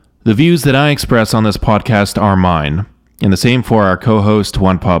The views that I express on this podcast are mine, and the same for our co-host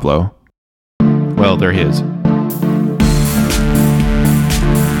Juan Pablo. Well, they're his.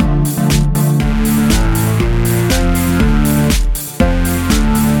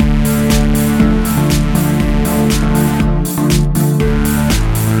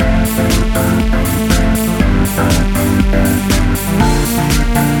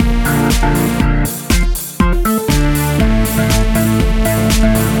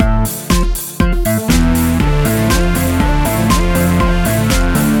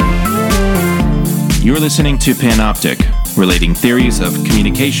 You're listening to Panoptic, relating theories of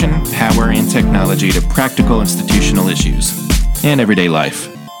communication, power, and technology to practical institutional issues and everyday life.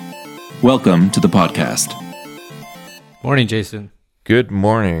 Welcome to the podcast. Morning, Jason. Good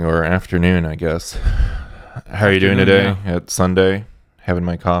morning, or afternoon, I guess. How are you doing today? Yeah. It's Sunday, having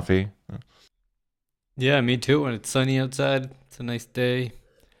my coffee. Yeah, me too. When it's sunny outside, it's a nice day.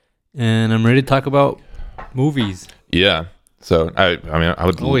 And I'm ready to talk about movies. Yeah. So, I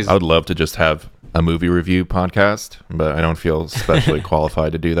would love to just have a movie review podcast, but I don't feel especially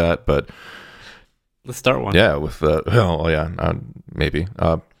qualified to do that. But let's start one. Yeah, with maybe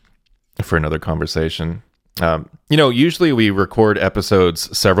for another conversation. Usually we record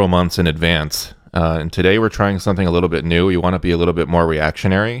episodes several months in advance, and today we're trying something a little bit new. We want to be a little bit more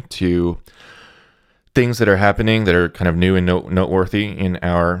reactionary to things that are happening that are kind of new and noteworthy in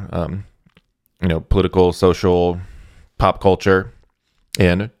our political, social, pop culture.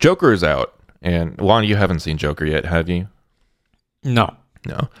 And Joker is out. And Juan, you haven't seen Joker yet, have you? No,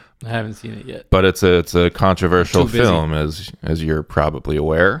 I haven't seen it yet. But it's a controversial film, as you're probably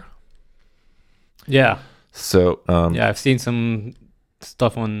aware. Yeah. So I've seen some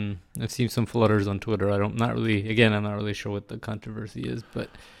stuff I've seen some flutters on Twitter. I'm not really sure what the controversy is,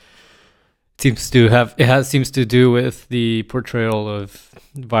 but it seems to do with the portrayal of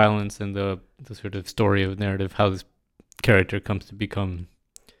violence and the sort of story of narrative, how this character comes to become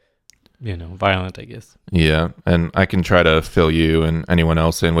violent, I guess. Yeah, and I can try to fill you and anyone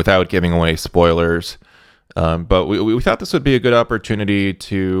else in without giving away spoilers. But we thought this would be a good opportunity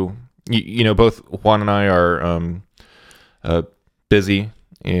to, both Juan and I are busy,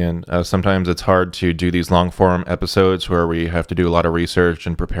 and sometimes it's hard to do these long form episodes where we have to do a lot of research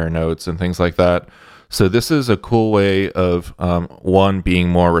and prepare notes and things like that. So this is a cool way of, one, being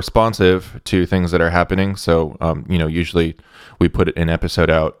more responsive to things that are happening. So, usually we put an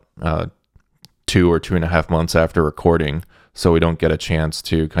episode out 2 or 2.5 months after recording, so we don't get a chance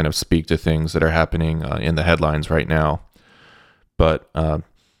to kind of speak to things that are happening in the headlines right now. But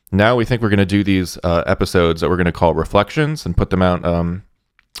now we think we're going to do these episodes that we're going to call reflections and put them out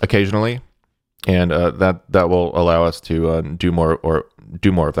occasionally, and that will allow us to do more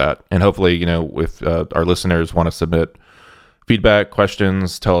of that. And hopefully, if our listeners want to submit feedback,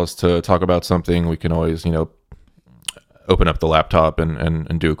 questions, tell us to talk about something, we can always open up the laptop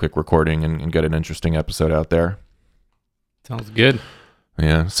and do a quick recording and get an interesting episode out there. Sounds good.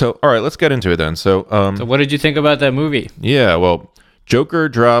 Yeah. So, all right, let's get into it then. So what did you think about that movie? Yeah, well, Joker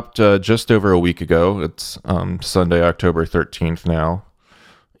dropped just over a week ago. It's Sunday, October 13th now.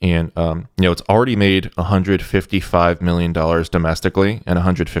 And, it's already made $155 million domestically and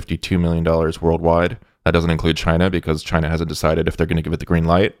 $152 million worldwide. That doesn't include China, because China hasn't decided if they're going to give it the green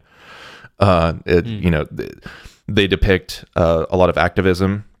light. They depict a lot of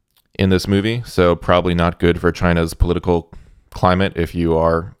activism in this movie, so probably not good for China's political climate if you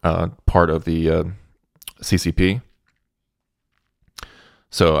are part of the CCP.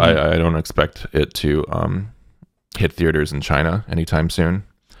 So I don't expect it to hit theaters in China anytime soon.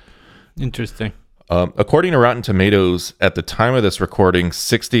 Interesting. According to Rotten Tomatoes, at the time of this recording,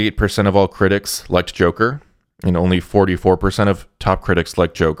 68% of all critics liked Joker, and only 44% of top critics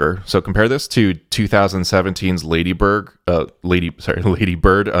like Joker. So compare this to 2017's Lady Bird.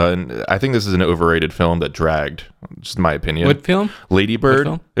 And I think this is an overrated film that dragged, just my opinion. What film? Lady Bird.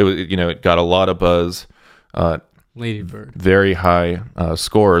 What film? It was, it got a lot of buzz. Lady Bird. Very high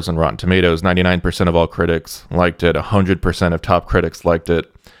scores on Rotten Tomatoes. 99% of all critics liked it. 100% of top critics liked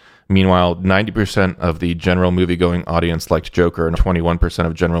it. Meanwhile, 90% of the general movie-going audience liked Joker, and 21%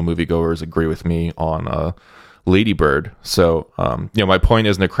 of general moviegoers agree with me on Lady Bird. So, my point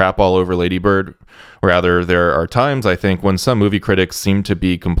isn't to crap all over Lady Bird. Rather, there are times, I think, when some movie critics seem to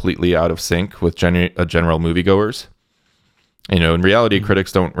be completely out of sync with general moviegoers. In reality,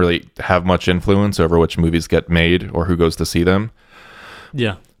 critics don't really have much influence over which movies get made or who goes to see them.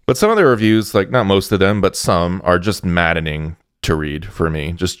 Yeah. But some of the reviews, like not most of them, but some, are just maddening to read for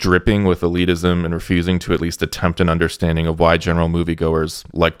me, just dripping with elitism and refusing to at least attempt an understanding of why general moviegoers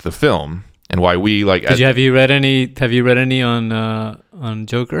liked the film. and why we like. Have you read any? Have you read any on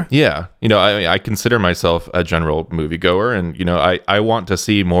Joker? Yeah, I consider myself a general moviegoer, and I want to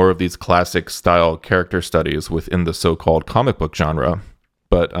see more of these classic style character studies within the so-called comic book genre.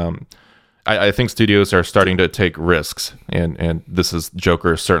 But I think studios are starting to take risks, and this is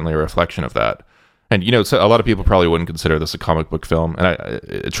Joker is certainly a reflection of that. And so a lot of people probably wouldn't consider this a comic book film, and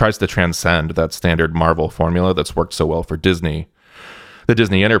it tries to transcend that standard Marvel formula that's worked so well for Disney, the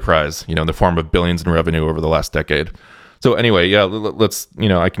Disney enterprise, in the form of billions in revenue over the last decade. So anyway, yeah, let's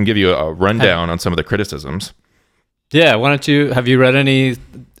I can give you a rundown on some of the criticisms. Yeah, why don't you? Have you read any?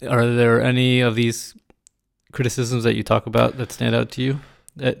 Are there any of these criticisms that you talk about that stand out to you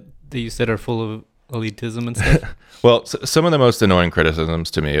that you said are full of elitism and stuff? Well, some of the most annoying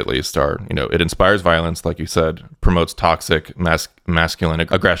criticisms to me, at least, are, it inspires violence, like you said, promotes toxic masculine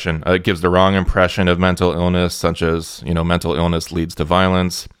aggression. It gives the wrong impression of mental illness, such as, mental illness leads to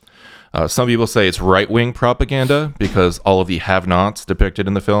violence. Some people say it's right-wing propaganda because all of the have-nots depicted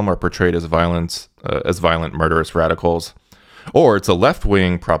in the film are portrayed as violent, murderous radicals. Or it's a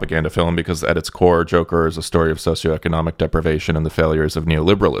left-wing propaganda film because at its core, Joker is a story of socioeconomic deprivation and the failures of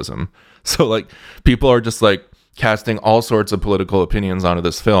neoliberalism. So, people are just, casting all sorts of political opinions onto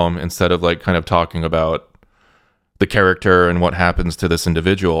this film instead of, kind of talking about the character and what happens to this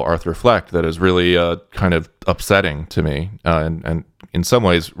individual, Arthur Fleck, that is really kind of upsetting to me and in some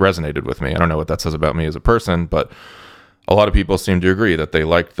ways resonated with me. I don't know what that says about me as a person, but a lot of people seem to agree that they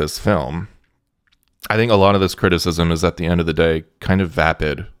liked this film. I think a lot of this criticism is, at the end of the day, kind of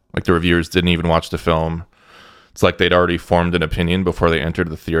vapid. The reviewers didn't even watch the film. It's like they'd already formed an opinion before they entered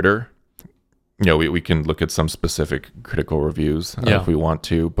the theater. We can look at some specific critical reviews if we want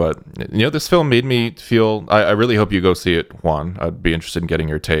to. But, this film made me feel... I really hope you go see it, Juan. I'd be interested in getting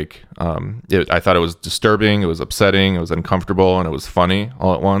your take. I thought it was disturbing, it was upsetting, it was uncomfortable, and it was funny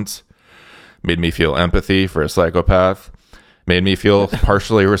all at once. Made me feel empathy for a psychopath. Made me feel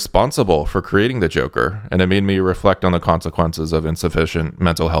partially responsible for creating the Joker, and it made me reflect on the consequences of insufficient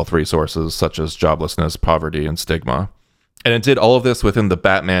mental health resources such as joblessness, poverty, and stigma. And it did all of this within the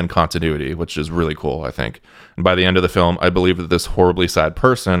Batman continuity, which is really cool, I think. And by the end of the film, I believe that this horribly sad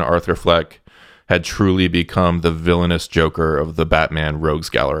person, Arthur Fleck, had truly become the villainous Joker of the Batman Rogues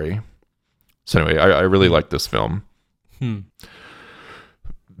Gallery. So anyway, I really like this film.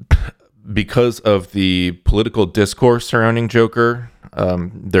 Because of the political discourse surrounding Joker,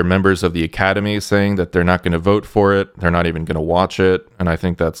 they're members of the Academy saying that they're not going to vote for it. They're not even going to watch it. And I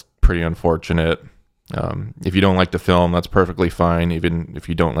think that's pretty unfortunate. If you don't like the film, that's perfectly fine. Even if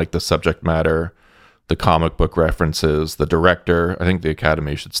you don't like the subject matter, the comic book references, the director, I think the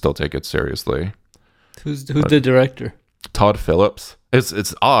Academy should still take it seriously. Who's the director? Todd Phillips.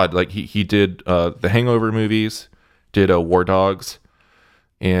 It's odd. He did the Hangover movies, did War Dogs.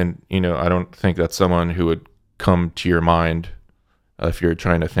 And, I don't think that's someone who would come to your mind if you're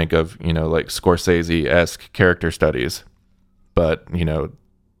trying to think of, Scorsese-esque character studies. But,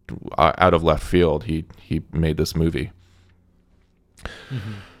 out of left field, he made this movie.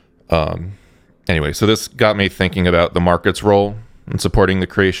 Mm-hmm. Anyway, so this got me thinking about the market's role in supporting the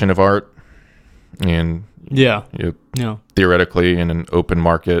creation of art. And theoretically, in an open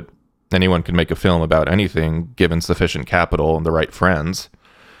market, anyone can make a film about anything given sufficient capital and the right friends.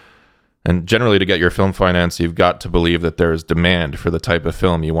 And generally, to get your film financed, you've got to believe that there is demand for the type of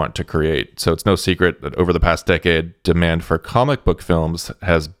film you want to create. So it's no secret that over the past decade, demand for comic book films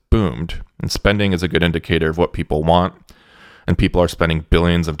has boomed. And spending is a good indicator of what people want. And people are spending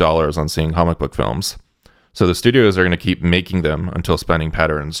billions of dollars on seeing comic book films. So the studios are going to keep making them until spending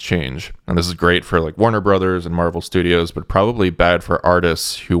patterns change. And this is great for Warner Brothers and Marvel Studios, but probably bad for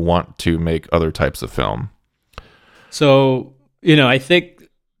artists who want to make other types of film. So, I think...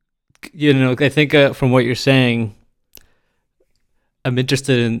 I think from what you're saying, I'm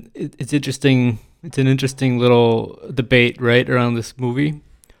interested in. It's interesting. It's an interesting little debate, right, around this movie,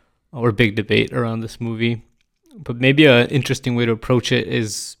 or big debate around this movie. But maybe an interesting way to approach it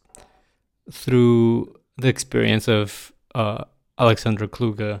is through the experience of Alexander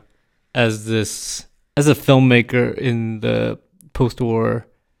Kluge as a filmmaker in the post-war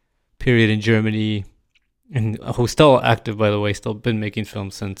period in Germany. And who's still active, by the way, still been making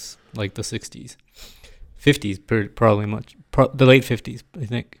films since the 60s, 50s, probably the late 50s, I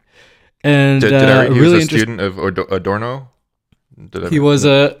think. And did I read he was a student of Adorno? He was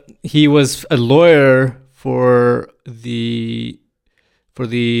a lawyer for the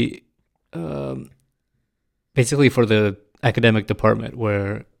basically for the academic department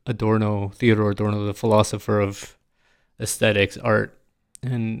where Theodore Adorno, the philosopher of aesthetics, art,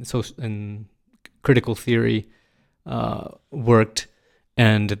 and critical theory, worked.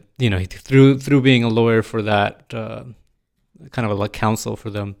 and through being a lawyer for that, kind of a like counsel for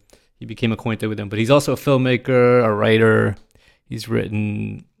them, he became acquainted with them. But he's also a filmmaker, a writer. He's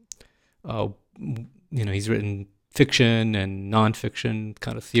written, he's written fiction and nonfiction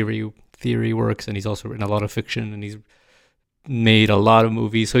kind of theory works, and he's also written a lot of fiction, and he's made a lot of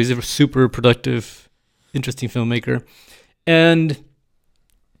movies. So he's a super productive, interesting filmmaker. And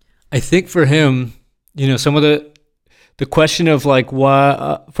I think for him, some of the question of like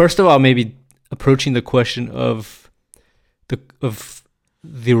why, first of all, maybe approaching the question of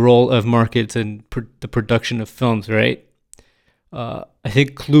the role of markets and the production of films, right? I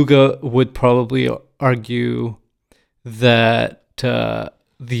think Kluge would probably argue that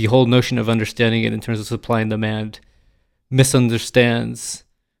the whole notion of understanding it in terms of supply and demand misunderstands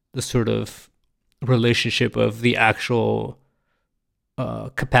the sort of relationship of the actual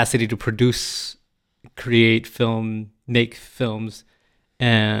capacity to produce, create film, make films,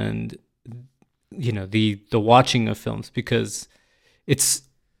 and the watching of films, because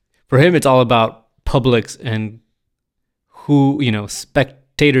for him it's all about publics and who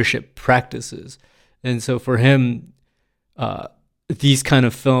spectatorship practices. And so for him, these kind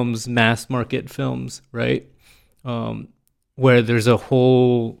of films, mass market films, right, where there's a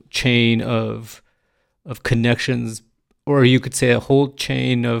whole chain of connections, or you could say a whole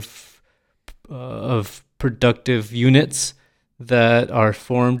chain of productive units that are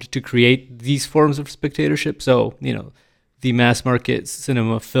formed to create these forms of spectatorship. So the mass market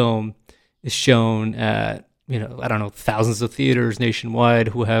cinema film is shown at thousands of theaters nationwide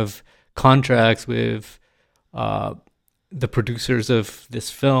who have contracts with the producers of this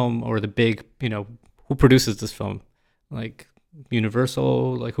film, or the big who produces this film, like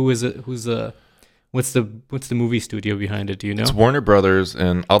Universal, like who is it? What's the movie studio behind it? Do you know? It's Warner Brothers,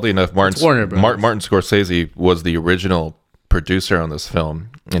 and oddly enough, Martin Scorsese was the original producer on this film,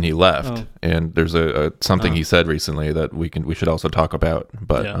 and he left. Oh. And there's something he said recently that we should also talk about.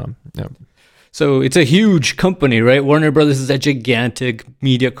 But yeah. So it's a huge company, right? Warner Brothers is a gigantic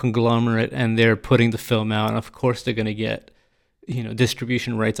media conglomerate, and they're putting the film out. And of course, they're going to get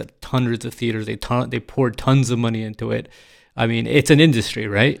distribution rights at hundreds of theaters. They poured tons of money into it. I mean, it's an industry,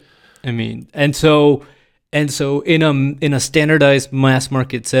 right? I mean, and so in a standardized mass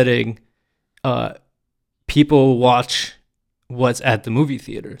market setting, people watch what's at the movie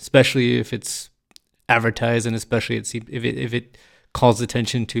theater, especially if it's advertised, and especially if it calls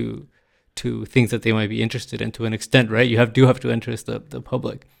attention to things that they might be interested in to an extent, right? You do have to interest the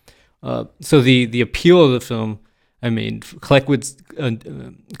public. So the appeal of the film, I mean,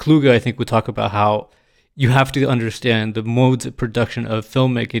 Kluge, I think, would talk about how you have to understand the modes of production of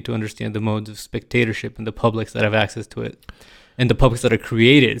filmmaking to understand the modes of spectatorship and the publics that have access to it and the publics that are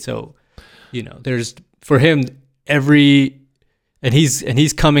created. So, there's, for him,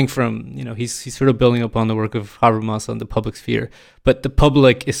 he's coming from, he's sort of building upon the work of Habermas on the public sphere, but the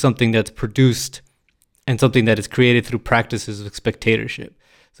public is something that's produced and something that is created through practices of spectatorship.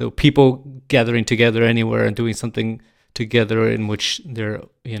 So people gathering together anywhere and doing something together in which there's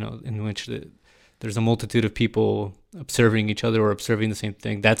a multitude of people observing each other or observing the same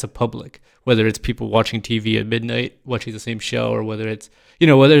thing. That's a public. Whether it's people watching TV at midnight, watching the same show, or whether it's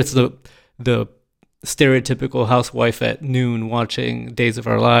the stereotypical housewife at noon watching Days of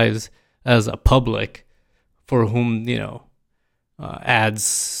Our Lives as a public for whom ad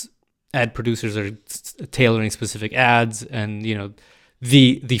producers are tailoring specific ads, and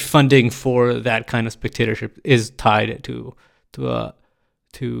the funding for that kind of spectatorship is tied to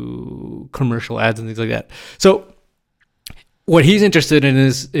commercial ads and things like that. So what he's interested in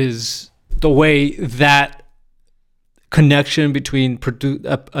is the way that connection between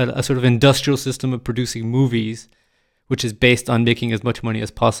a sort of industrial system of producing movies, which is based on making as much money as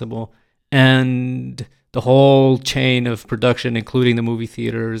possible, and the whole chain of production, including the movie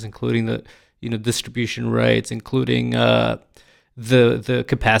theaters, including the distribution rights, including the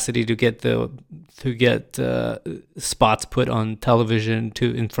capacity to get spots put on television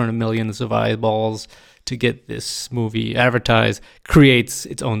in front of millions of eyeballs to get this movie advertised, creates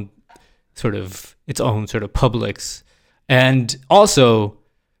its own sort of publics, and also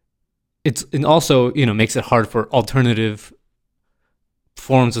makes it hard for alternative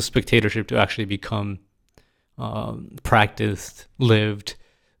forms of spectatorship to actually become practiced, lived,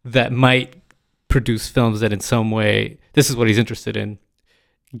 that might produce films that in some way, this is what he's interested in,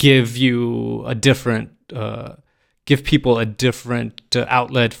 give people a different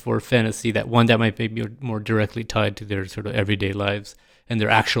outlet for fantasy, that might be more directly tied to their sort of everyday lives and their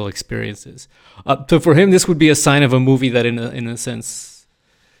actual experiences. So for him, this would be a sign of a movie that in a sense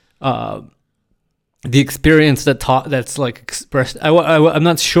the experience that's like expressed. I'm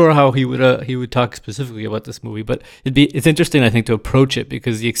not sure how he would talk specifically about this movie, but it's interesting, I think, to approach it,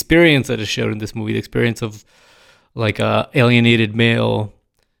 because the experience that is shown in this movie, the experience of like a alienated male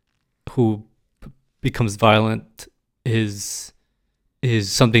who becomes violent, is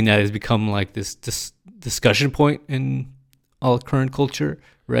something that has become like this discussion point in all current culture,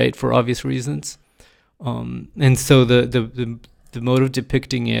 right? For obvious reasons. And so the mode of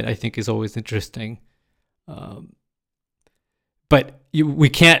depicting it, I think, is always interesting. But we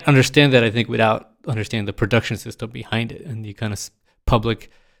can't understand that, I think, without understanding the production system behind it and the kind of public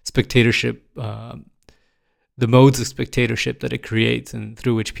spectatorship, the modes of spectatorship that it creates and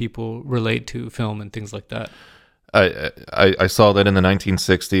through which people relate to film and things like that. I saw that in the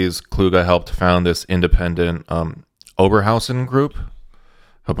 1960s, Kluge helped found this independent Oberhausen group.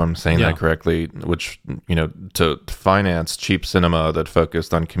 Hope I'm saying that correctly. Which, to finance cheap cinema that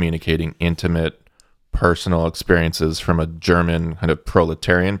focused on communicating intimate, personal experiences from a German kind of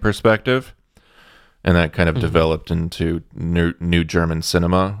proletarian perspective, and that kind of developed into new German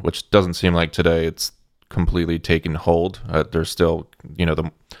cinema, which doesn't seem like today it's completely taken hold. There's still,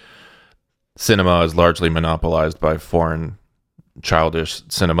 the cinema is largely monopolized by foreign childish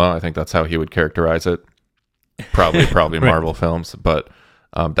cinema. I think that's how he would characterize it. Probably right. Marvel films, but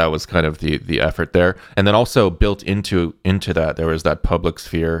that was kind of the effort there. And then also built into that, there was that public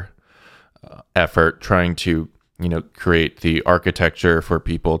sphere effort trying to, create the architecture for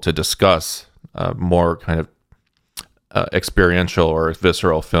people to discuss more kind of experiential or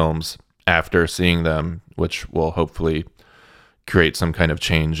visceral films after seeing them, which will hopefully create some kind of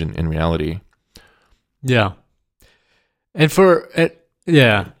change in reality. Yeah. And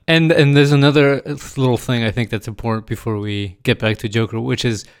and there's another little thing I think that's important before we get back to Joker, which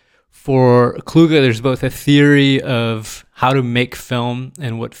is, for Kluge, there's both a theory of how to make film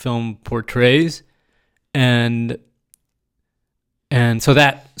and what film portrays, and so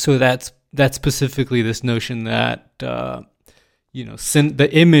that's specifically this notion that the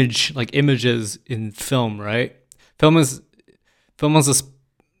image, like images in film, right? Film is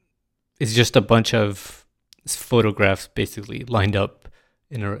just a bunch of photographs basically lined up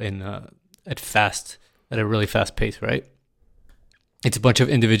at a really fast pace, right? It's a bunch of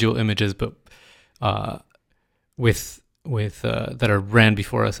individual images, but with that are ran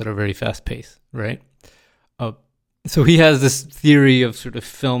before us at a very fast pace, right? So he has this theory of sort of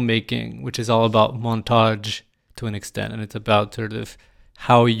filmmaking, which is all about montage to an extent, and it's about sort of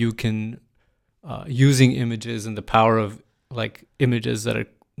how you can using images and the power of like images that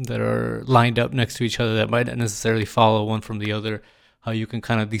are lined up next to each other that might not necessarily follow one from the other, how you can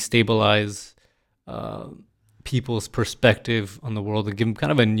kind of destabilize people's perspective on the world and give them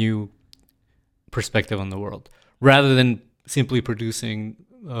kind of a new perspective on the world, rather than simply producing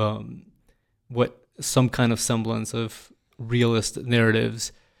some kind of semblance of realist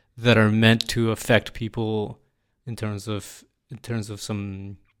narratives that are meant to affect people in terms of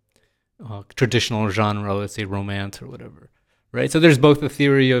some traditional genre, let's say romance or whatever, right? So there's both a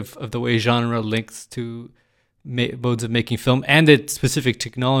theory of the way genre links to modes of making film and the specific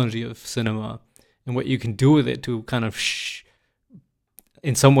technology of cinema and what you can do with it to kind of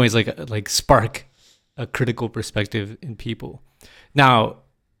in some ways like spark a critical perspective in people. Now,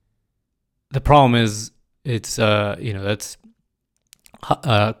 the problem is that's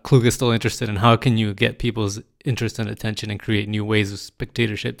Kluge is still interested in how can you get people's interest and attention and create new ways of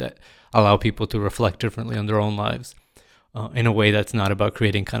spectatorship that allow people to reflect differently on their own lives in a way that's not about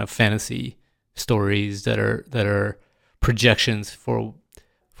creating kind of fantasy stories that are projections for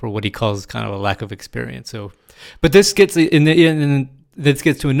what he calls kind of a lack of experience. So, but this gets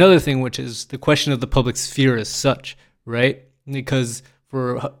to another thing, which is the question of the public sphere as such, right? Because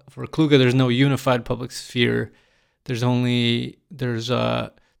for Kluge, there's no unified public sphere. There's kind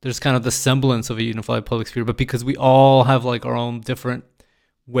of the semblance of a unified public sphere, but because we all have like our own different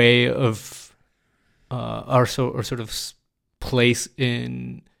way of sort of place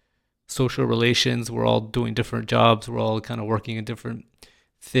in social relations, we're all doing different jobs, we're all kind of working in different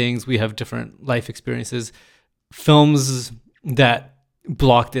things, we have different life experiences. Films that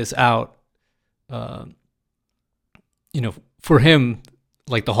block this out, for him,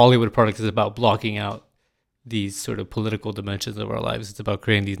 like the Hollywood product is about blocking out these sort of political dimensions of our lives. It's about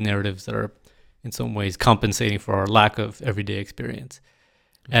creating these narratives that are in some ways compensating for our lack of everyday experience.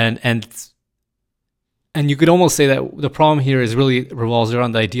 And you could almost say that the problem here is really revolves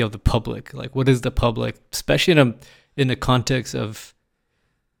around the idea of the public. Like, what is the public, especially in the context of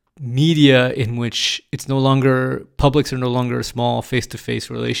media in which publics are no longer small face-to-face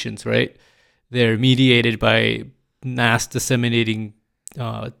relations, right? They're mediated by mass disseminating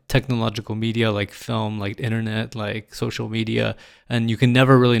technological media like film, like internet, like social media, and you can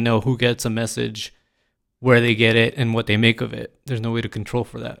never really know who gets a message, where they get it, and what they make of it. There's no way to control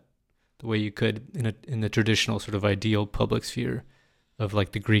for that, the way you could in the traditional sort of ideal public sphere of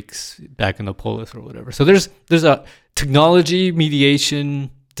like the Greeks back in the polis or whatever. So there's a technology,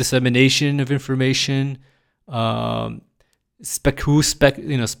 mediation, dissemination of information,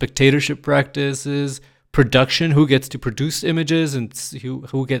 spectatorship practices, production, who gets to produce images and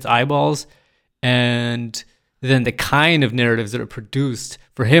who gets eyeballs, and then the kind of narratives that are produced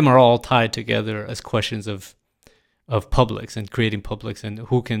for him are all tied together as questions of publics and creating publics, and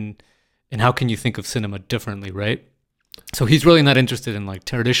how can you think of cinema differently, right? So he's really not interested in like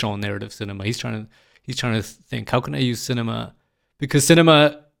traditional narrative cinema. He's trying to think, how can I use cinema? Because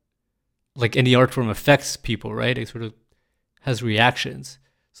cinema, like any art form, affects people, right? It sort of has reactions.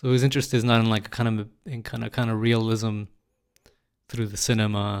 So his interest is not in like kind of realism through the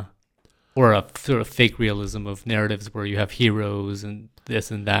cinema, or a sort of fake realism of narratives where you have heroes and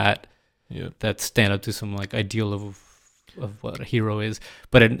this and that, that stand up to some like ideal of what a hero is,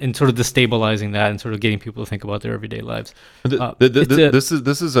 but in sort of destabilizing that and sort of getting people to think about their everyday lives.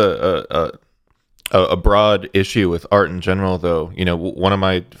 This is a broad issue with art in general, though. One of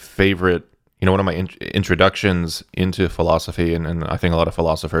my favorite, one of my introductions into philosophy, and I think a lot of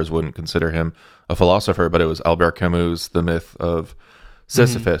philosophers wouldn't consider him a philosopher, but it was Albert Camus' The Myth of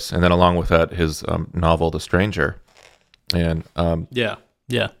Sisyphus, and then along with that, his novel The Stranger. And and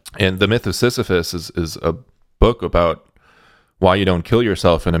The Myth of Sisyphus is a book about why you don't kill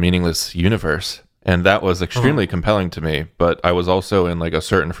yourself in a meaningless universe. And that was extremely compelling to me, but I was also in like a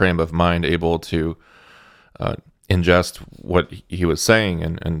certain frame of mind able to ingest what he was saying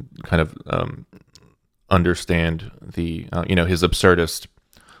and kind of understand the his absurdist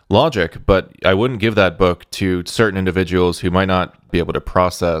logic. But I wouldn't give that book to certain individuals who might not be able to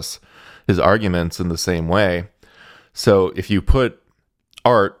process his arguments in the same way. So if you put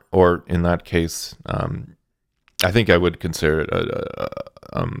art, or in that case, I think I would consider it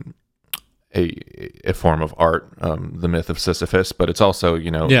a form of art, The Myth of Sisyphus, but it's also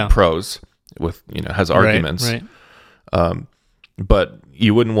prose with has arguments. Right. But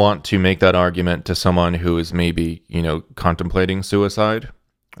you wouldn't want to make that argument to someone who is maybe contemplating suicide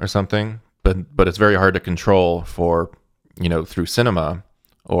or something. But it's very hard to control for through cinema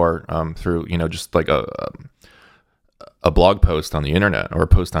or through just like a blog post on the internet or a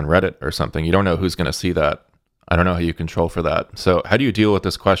post on Reddit or something. You don't know who's going to see that. I don't know how you control for that. So how do you deal with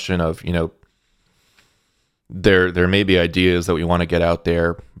this question of, there may be ideas that we want to get out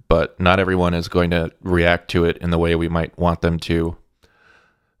there, but not everyone is going to react to it in the way we might want them to.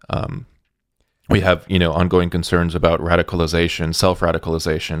 We have, ongoing concerns about radicalization,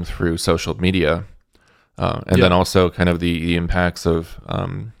 self-radicalization through social media. Then also kind of the impacts of,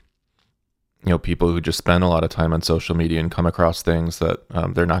 people who just spend a lot of time on social media and come across things that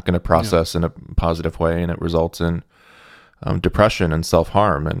they're not going to process in a positive way, and it results in depression and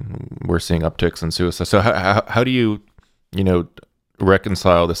self-harm, and we're seeing upticks in suicide. So how do you,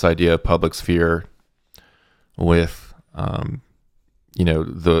 reconcile this idea of public sphere with,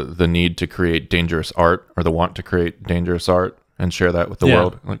 the need to create dangerous art, or the want to create dangerous art and share that with the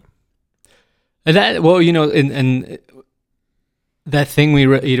world? And that, and that thing we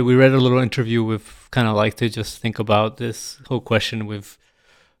read a little interview with, kind of like to just think about this whole question with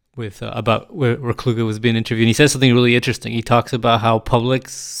about where Kluge was being interviewed. And he says something really interesting. He talks about how a public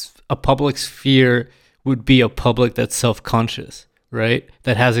sphere would be a public that's self-conscious, right?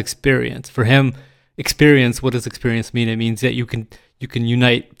 That has experience. For him, experience, what does experience mean? It means that you can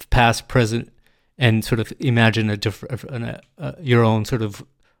unite past, present, and sort of imagine your own sort of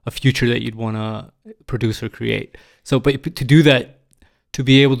a future that you'd want to produce or create. So, but to do that, to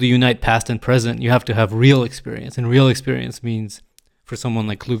be able to unite past and present, you have to have real experience. And real experience means, for someone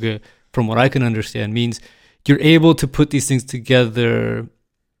like Kluge, from what I can understand, means you're able to put these things together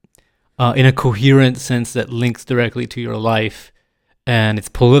in a coherent sense that links directly to your life, and it's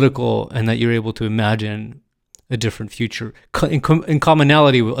political, and that you're able to imagine a different future in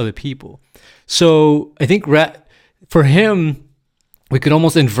commonality with other people. So I think for him, we could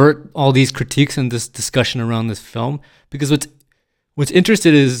almost invert all these critiques and this discussion around this film, because what's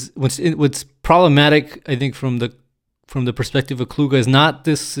interested is what's problematic, I think, from the perspective of Kluge, is not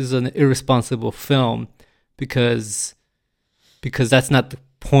this is an irresponsible film, because that's not the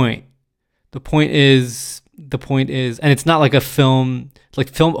point. The point is, and it's not like a film. Like,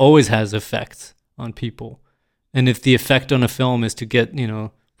 film always has effects on people, and if the effect on a film is to get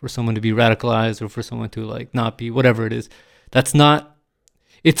for someone to be radicalized, or for someone to like not be, whatever it is, that's not.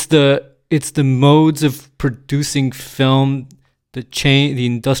 It's the modes of producing film the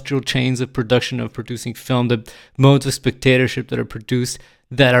industrial chains of production of producing film, the modes of spectatorship that are produced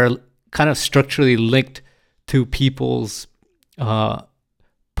that are kind of structurally linked to people's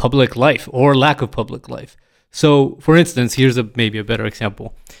public life or lack of public life. So, for instance, here's maybe a better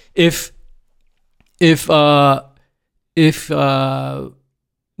example. If there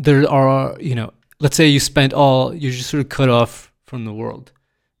are, let's say you're just sort of cut off from the world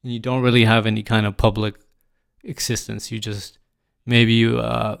and you don't really have any kind of public existence. You're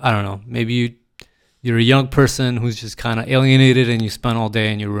a young person who's just kind of alienated and you spend all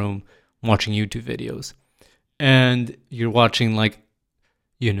day in your room watching YouTube videos. And you're watching white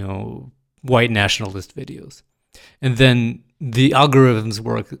nationalist videos. And then the algorithms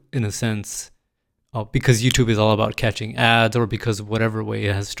work in a sense because YouTube is all about catching ads, or because of whatever way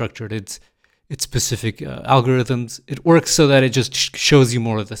it has structured its specific algorithms. It works so that it just shows you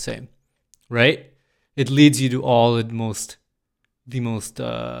more of the same, right? It leads you to all the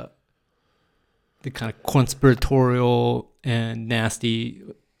kind of conspiratorial and nasty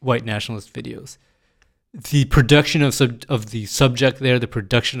white nationalist videos. The production of the subject there, the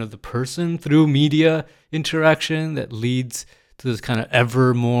production of the person through media interaction that leads to this kind of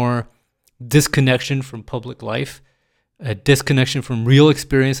ever more disconnection from public life, a disconnection from real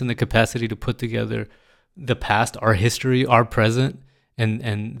experience and the capacity to put together the past, our history, our present,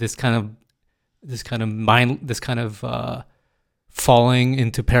 and this kind of falling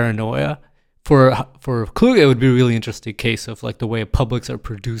into paranoia. For Kluge, it would be a really interesting case of the way publics are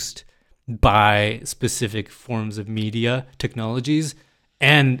produced by specific forms of media technologies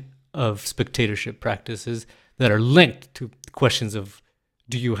and of spectatorship practices that are linked to questions of,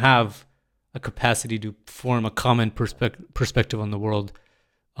 do you have a capacity to form a common perspective on the world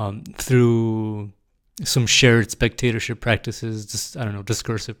through some shared spectatorship practices,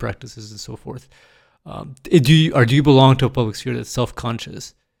 discursive practices and so forth. Do you belong to a public sphere that's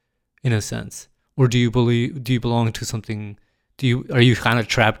self-conscious in a sense, or do you belong to something? Are you kind of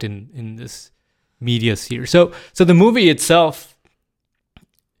trapped in this media sphere? So the movie itself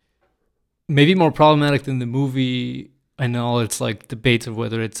may be more problematic than the movie. I know it's debates of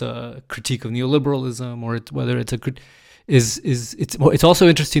whether it's a critique of neoliberalism or whether it's it's also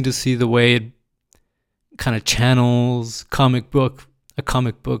interesting to see the way it kind of channels a comic book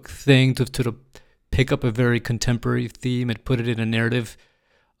thing to pick up a very contemporary theme and put it in a narrative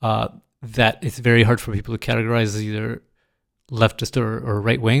that it's very hard for people to categorize as either leftist or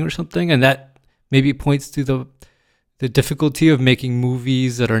right wing or something, and that maybe points to the difficulty of making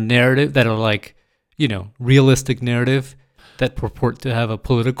movies that are narrative, that are realistic narrative that purport to have a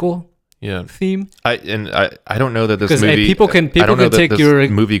political theme. I don't know that this movie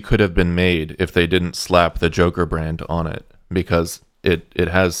movie could have been made if they didn't slap the Joker brand on it, because it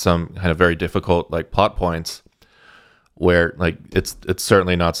has some kind of very difficult plot points where it's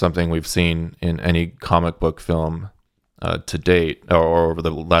certainly not something we've seen in any comic book film to date, or over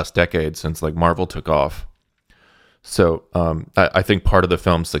the last decade since Marvel took off. So I think part of the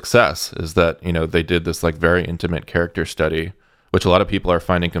film's success is that they did this very intimate character study, which a lot of people are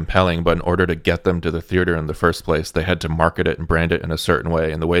finding compelling, but in order to get them to the theater in the first place, they had to market it and brand it in a certain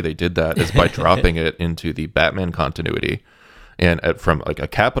way, and the way they did that is by dropping it into the Batman continuity. And from a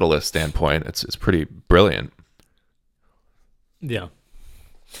capitalist standpoint, it's pretty brilliant. Yeah.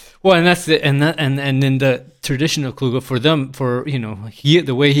 Well, and that's it, and in the tradition of Kluge,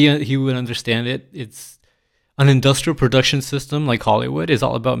 the way he would understand it, it's an industrial production system like Hollywood is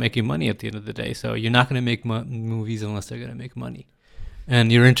all about making money at the end of the day. So you're not going to make movies unless they're going to make money,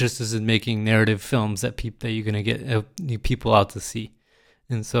 and your interest is in making narrative films that you're going to get people out to see.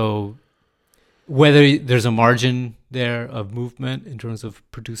 And so whether there's a margin there of movement in terms of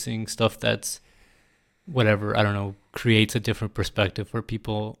producing stuff that's whatever, I don't know, creates a different perspective for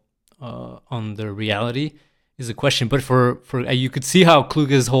people on their reality is a question. But for you could see how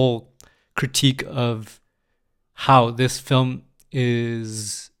Kluge's whole critique of how this film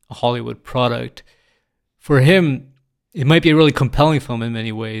is a Hollywood product, for him, it might be a really compelling film in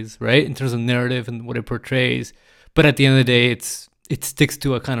many ways, right? In terms of narrative and what it portrays. But at the end of the day, it sticks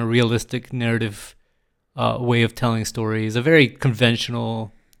to a kind of realistic narrative way of telling stories, a very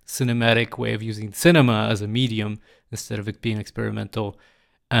conventional cinematic way of using cinema as a medium instead of it being experimental.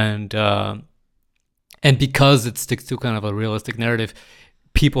 And because it sticks to kind of a realistic narrative,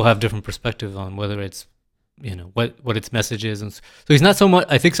 people have different perspectives on whether it's what its message is. And so he's not so much,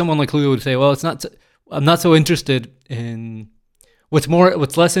 I think someone like Kluge would say, well, I'm not so interested in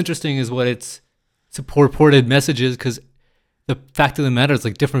what's less interesting is what its purported message is, because the fact of the matter is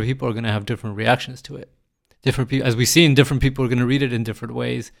different people are going to have different reactions to it. Different people, as we've seen, different people are going to read it in different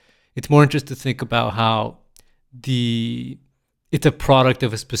ways. It's more interesting to think about how the it's a product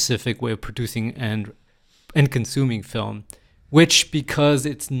of a specific way of producing and consuming film, which, because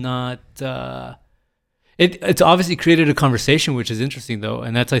it's not it's obviously created a conversation, which is interesting though,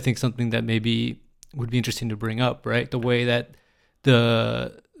 and that's, I think, something that maybe would be interesting to bring up, right? The way that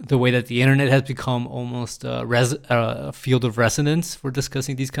the internet has become almost a field of resonance for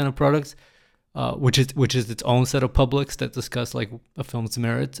discussing these kind of products, which is its own set of publics that discuss like a film's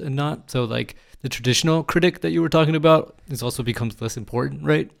merits and not. So like the traditional critic that you were talking about is also becomes less important,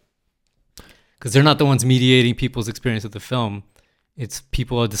 right? Because they're not the ones mediating people's experience of the film. It's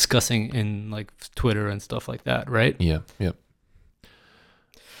people are discussing in like Twitter and stuff like that, right? Yeah, yeah.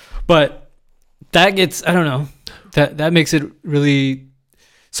 But that gets, I don't know, that makes it really.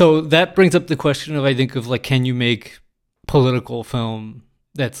 So that brings up the question of, I think, of like, can you make political film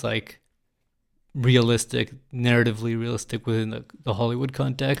that's like realistic, narratively realistic within the Hollywood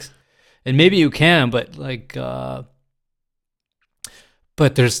context? And maybe you can, but like, but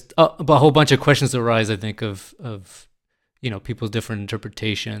there's a whole bunch of questions that arise, I think, of people's different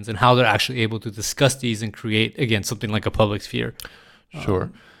interpretations and how they're actually able to discuss these and create, again, something like a public sphere.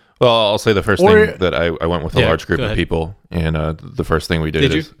 Sure. Well, I'll say the first thing that I went with a large group of people, and the first thing we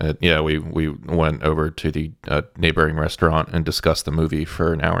did is, we went over to the neighboring restaurant and discussed the movie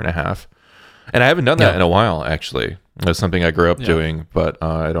for an hour and a half. And I haven't done that in a while, actually. It's something I grew up doing, but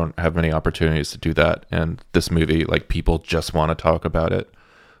I don't have many opportunities to do that. And this movie, like, people just want to talk about it.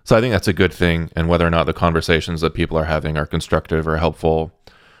 So I think that's a good thing. And whether or not the conversations that people are having are constructive or helpful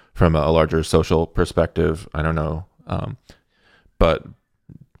from a larger social perspective, I don't know. But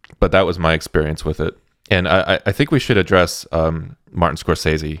that was my experience with it. And I think we should address Martin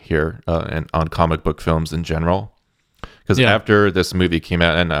Scorsese here and on comic book films in general. Because after this movie came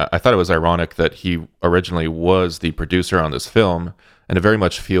out, and I thought it was ironic that he originally was the producer on this film, and it very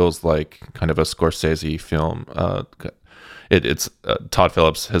much feels like kind of a Scorsese film. It's Todd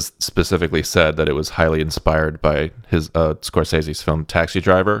Phillips has specifically said that it was highly inspired by his Scorsese's film Taxi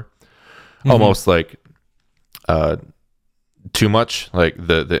Driver, almost like too much. Like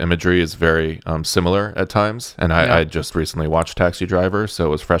the imagery is very similar at times, and I just recently watched Taxi Driver, so it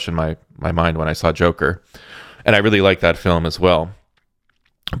was fresh in my mind when I saw Joker. And I really like that film as well.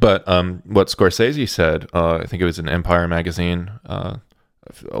 But what Scorsese said, I think it was in Empire magazine a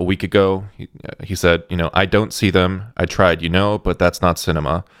week ago, he said, I don't see them. I tried, but that's not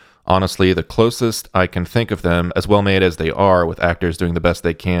cinema. Honestly, the closest I can think of them, as well made as they are, with actors doing the best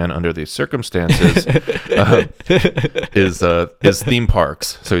they can under these circumstances, is theme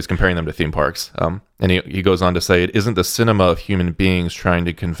parks. So he's comparing them to theme parks. And he goes on to say, it isn't the cinema of human beings trying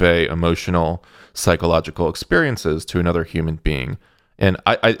to convey emotional, psychological experiences to another human being. And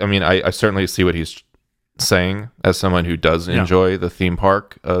I mean, I certainly see what he's saying as someone who does enjoy the theme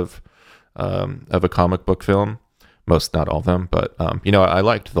park of a comic book film. Most, not all of them, but I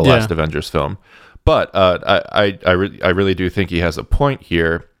liked the last Avengers film. But I really do think he has a point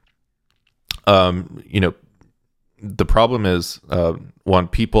here. The problem is, one,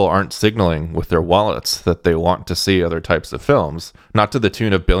 people aren't signaling with their wallets that they want to see other types of films, not to the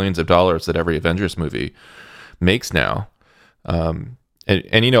tune of billions of dollars that every Avengers movie makes now. And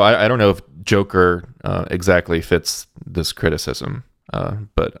I don't know if Joker exactly fits this criticism,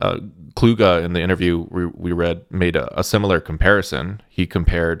 but Kluge, in the interview we read, made a similar comparison. He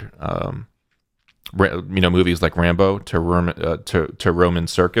compared movies like Rambo to Roman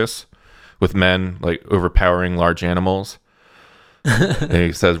circus, with men like overpowering large animals. And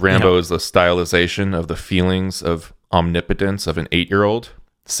he says Rambo is the stylization of the feelings of omnipotence of an 8-year-old.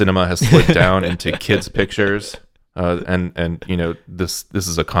 Cinema has slipped down into kids' pictures, and this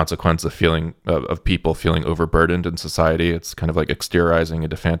is a consequence of feeling of people feeling overburdened in society. It's kind of like exteriorizing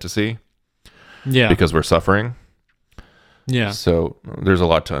into fantasy, because we're suffering. So there's a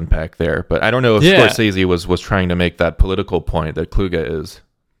lot to unpack there, but I don't know if Scorsese was trying to make that political point that Kluge is.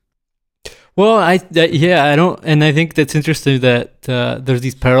 Well, I don't, and I think that's interesting that there's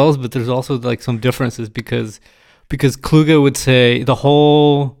these parallels, but there's also like some differences because Kluge would say the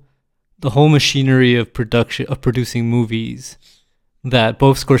whole machinery of producing movies that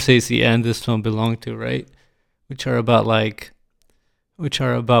both Scorsese and this film belong to, right, which are about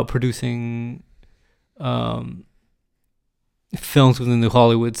producing films within the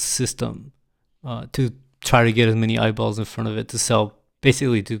Hollywood system to try to get as many eyeballs in front of it to sell,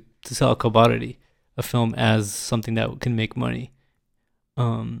 basically to sell a commodity, a film, as something that can make money.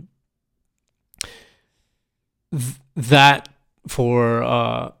 That for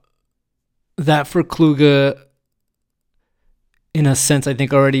Kluge, in a sense, I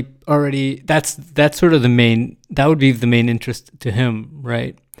think already that's sort of that would be the main interest to him,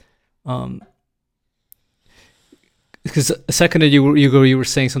 right? because a second ago you were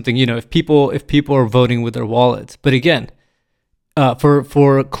saying something. If people are voting with their wallets, but again, for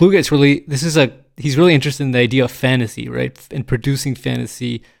Kluge, he's really interested in the idea of fantasy, right? In producing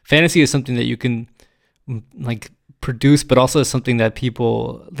fantasy. Fantasy is something that you can like produce, but also is something that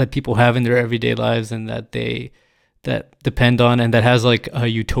people have in their everyday lives and that depend on, and that has like a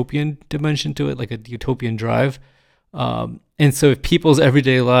utopian dimension to it, like a utopian drive. And so if people's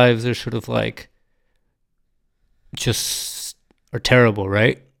everyday lives are sort of like just are terrible,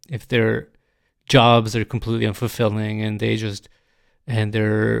 right? If their jobs are completely unfulfilling and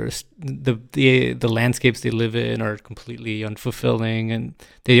the landscapes they live in are completely unfulfilling, and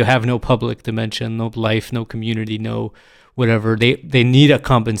they have no public dimension, no life, no community, no whatever. They need a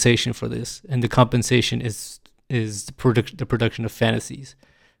compensation for this, and the compensation is the production of fantasies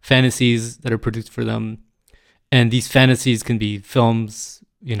that are produced for them, and these fantasies can be films,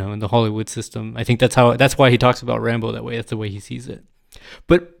 in the Hollywood system. I think that's why he talks about Rambo that way. That's the way he sees it.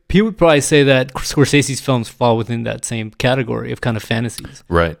 But he would probably say that Scorsese's films fall within that same category of kind of fantasies.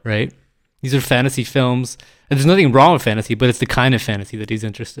 Right. Right? These are fantasy films, and there's nothing wrong with fantasy, but it's the kind of fantasy that he's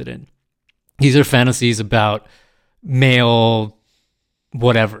interested in. These are fantasies about male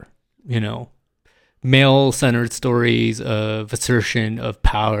whatever, male-centered stories of assertion, of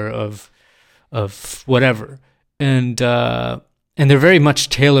power, of whatever. And they're very much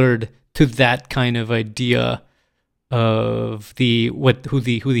tailored to that kind of idea of who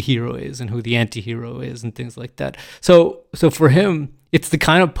the hero is and who the anti-hero is and things like that. So for him, it's the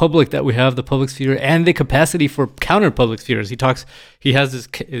kind of public that we have, the public sphere, and the capacity for counter public spheres. He has his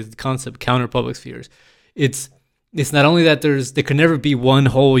concept, counter public spheres. It's not only that there can never be one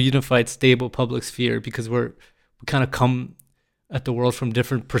whole unified stable public sphere, because we kind of come at the world from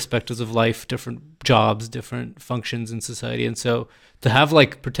different perspectives of life, different jobs, different functions in society. And so to have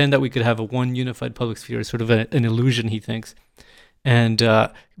pretend that we could have a one unified public sphere is sort of an illusion, he thinks. And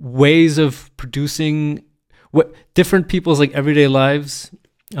ways of producing what different people's everyday lives,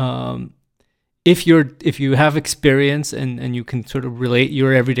 if you have experience and you can sort of relate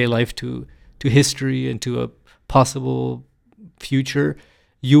your everyday life to history and to a possible future,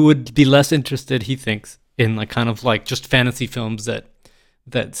 you would be less interested, he thinks, in just fantasy films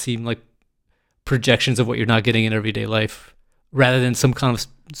that seem like projections of what you're not getting in everyday life, rather than some kind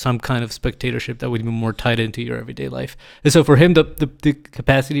of spectatorship that would be more tied into your everyday life. And so for him, the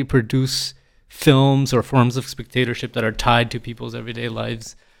capacity to produce films or forms of spectatorship that are tied to people's everyday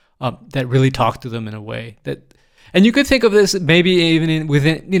lives, that really talk to them in a way that, and you could think of this maybe even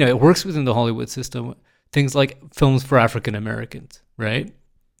within, it works within the Hollywood system. Things like films for African Americans, right?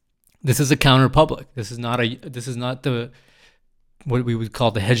 This is a counter public. This is not the what we would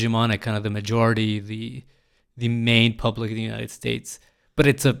call the hegemonic, kind of the majority, the main public in the United States. But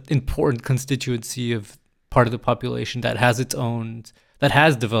it's an important constituency of part of the population that has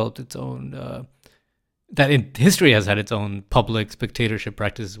developed its own, that in history has had its own public spectatorship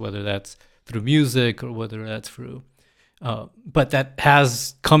practices, whether that's through music or whether that's through, but that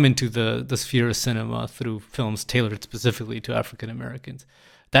has come into the sphere of cinema through films tailored specifically to African Americans.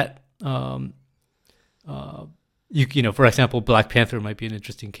 That for example, Black Panther might be an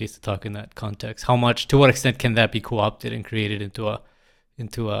interesting case to talk in that context. To what extent can that be co-opted and created into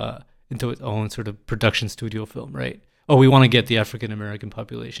its own sort of production studio film, right? Oh, we want to get the African American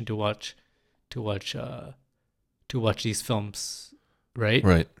population to watch these films, right?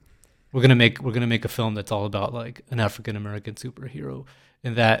 Right. We're gonna make a film that's all about an African American superhero,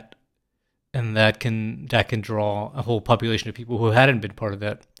 and that can draw a whole population of people who hadn't been part of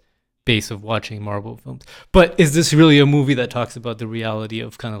that base of watching Marvel films. But is this really a movie that talks about the reality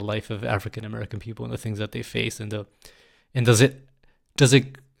of kind of life of African American people and the things that they face, and does it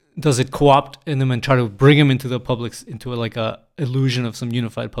co-opt in them and try to bring them into the public, into a illusion of some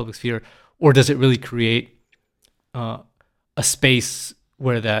unified public sphere, or does it really create a space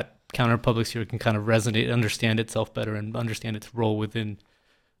where that counter public sphere can kind of resonate, understand itself better, and understand its role within,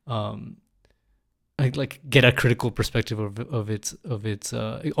 get a critical perspective of its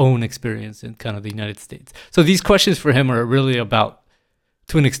own experience in kind of the United States. So these questions for him are really about,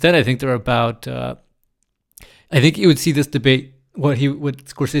 to an extent, I think they're about. I think you would see this debate, what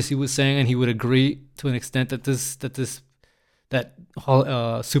Scorsese was saying, and he would agree to an extent that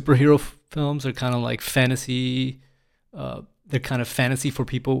superhero films are kind of like fantasy. They're kind of fantasy for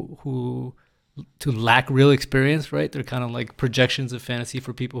people who lack real experience, right? They're kind of like projections of fantasy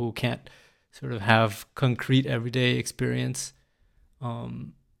for people who can't sort of have concrete everyday experience,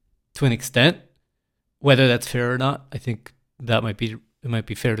 to an extent. Whether that's fair or not, I think it might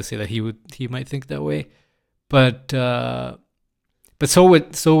be fair to say that he might think that way. But But so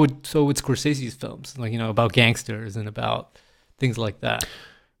would Scorsese's films, like, about gangsters and about things like that,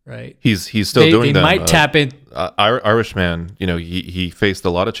 right? He's still doing they them. might tap in. Irishman, he faced a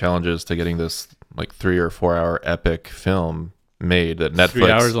lot of challenges to getting this like 3 or 4 hour epic film made that Netflix.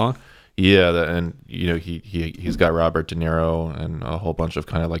 3 hours long. Yeah, and he's got Robert De Niro and a whole bunch of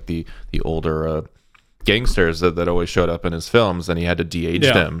kind of like the older gangsters that always showed up in his films, and he had to de-age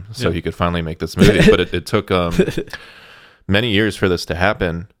them so he could finally make this movie. But it took many years for this to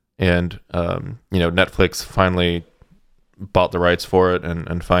happen, and Netflix finally bought the rights for it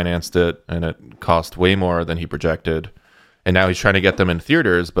and financed it, and it cost way more than he projected. And now he's trying to get them in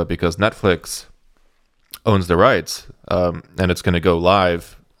theaters, but because Netflix owns the rights, and it's going to go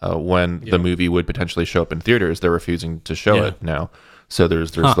live when the movie would potentially show up in theaters, they're refusing to show it now. So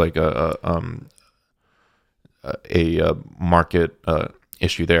there's like a market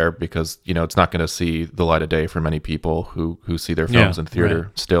issue there, because it's not going to see the light of day for many people who see their films in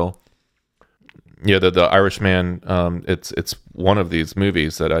theater still. The Irishman, it's one of these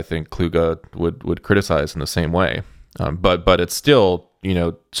movies that I think Kluge would criticize in the same way, but it's still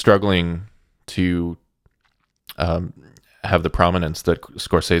struggling to have the prominence that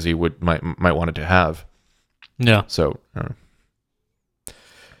Scorsese might want it to have. Yeah. So.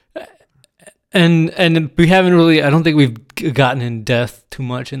 And we haven't really, I don't think we've gotten in depth too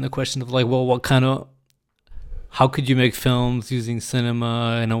much in the question of like, well, how could you make films using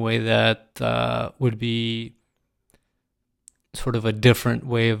cinema in a way that would be sort of a different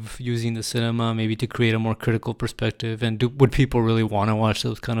way of using the cinema, maybe to create a more critical perspective? And would people really want to watch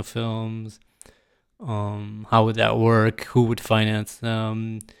those kind of films? How would that work? Who would finance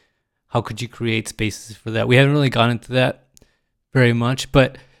them? How could you create spaces for that? We haven't really gone into that very much,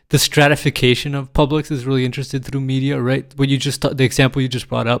 but the stratification of publics is really interested through media, right? What the example you just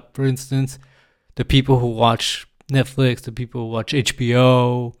brought up, for instance, the people who watch Netflix, the people who watch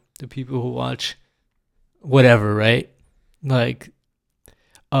HBO, the people who watch whatever, right? Like,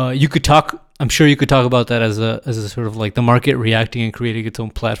 you could talk. I'm sure you could talk about that as a sort of like the market reacting and creating its own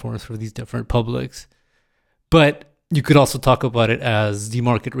platforms for these different publics. But you could also talk about it as the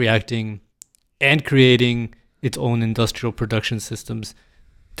market reacting and creating its own industrial production systems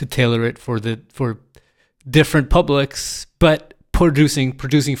to tailor it for different publics, but producing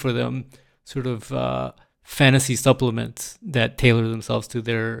for them sort of fantasy supplements that tailor themselves to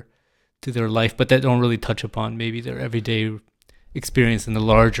their life, but that don't really touch upon maybe their everyday experience in the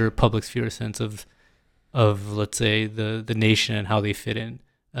larger public sphere sense of let's say the nation and how they fit in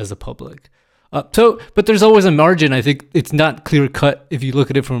as a public. But there's always a margin. I think it's not clear cut if you look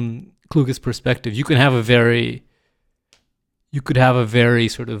at it from Kluge's perspective. You could have a very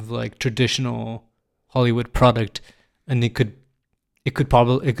sort of like traditional Hollywood product, and it could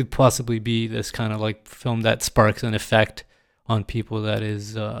possibly be this kind of like film that sparks an effect on people that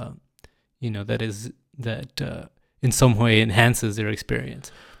in some way enhances their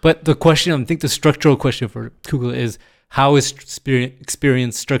experience. But the question, I think the structural question for Kluge is, how is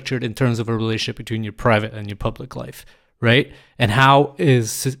experience structured in terms of a relationship between your private and your public life, right? And how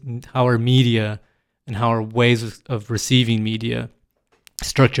are media and how are ways of receiving media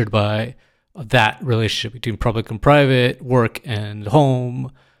structured by that relationship between public and private, work and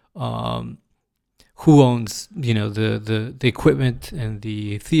home, who owns the equipment and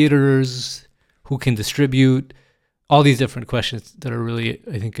the theaters, who can distribute, all these different questions that are really,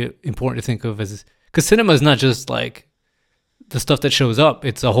 I think, important to think of as, because cinema is not just like the stuff that shows up,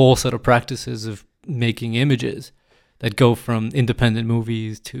 it's a whole set of practices of making images that go from independent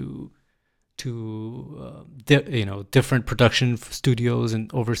movies to different production studios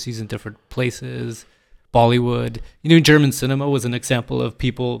and overseas in different places. Bollywood, German cinema was an example of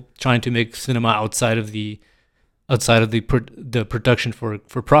people trying to make cinema outside of the production for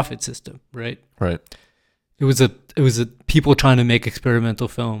profit system, right? Right. It was a people trying to make experimental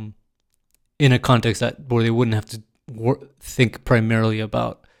film in a context where they wouldn't have to think primarily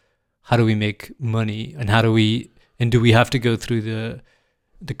about how do we make money and do we have to go through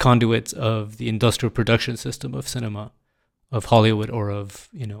the conduits of the industrial production system of cinema, of Hollywood, or of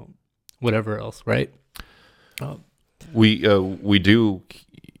whatever else, right? We do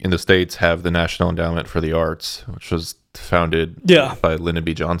in the States have the National Endowment for the Arts, which was founded by Lyndon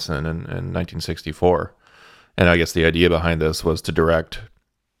B. Johnson in 1964, and I guess the idea behind this was to direct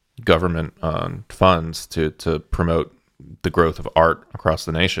government funds to promote the growth of art across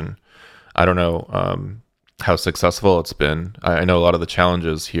the nation. I don't know how successful it's been. I know a lot of the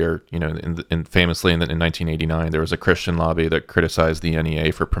challenges here, famously in 1989, there was a Christian lobby that criticized the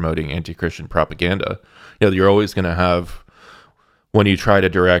NEA for promoting anti-Christian propaganda. You're always going to have, when you try to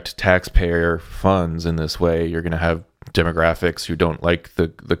direct taxpayer funds in this way, you're going to have demographics who don't like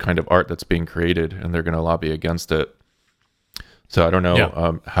the kind of art that's being created, and they're going to lobby against it. So I don't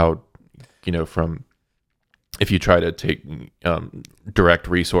know how, from if you try to take direct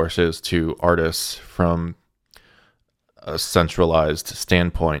resources to artists from a centralized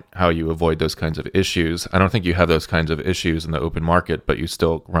standpoint, how you avoid those kinds of issues. I don't think you have those kinds of issues in the open market, but you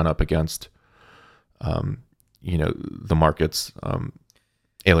still run up against, the markets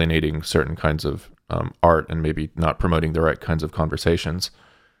alienating certain kinds of art and maybe not promoting the right kinds of conversations.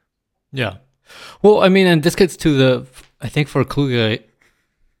 Yeah. Well, I mean, and this gets to I think for Kluge,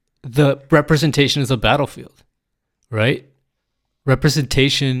 the representation is a battlefield, right?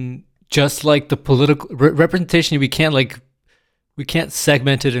 Representation, just like the political representation, we can't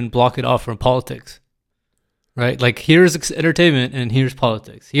segment it and block it off from politics, right? Like, here's entertainment and here's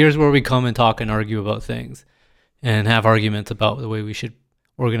politics. Here's where we come and talk and argue about things and have arguments about the way we should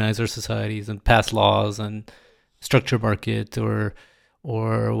organize our societies and pass laws and structure market or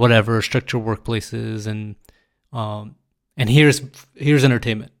whatever, structure workplaces, and here's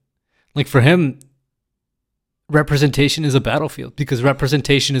entertainment. Like, for him, representation is a battlefield, because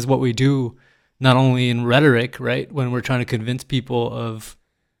representation is what we do not only in rhetoric, right, when we're trying to convince people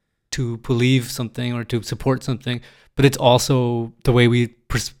to believe something or to support something, but it's also the way we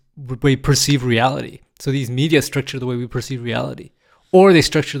perceive reality. So these media structure the way we perceive reality, or they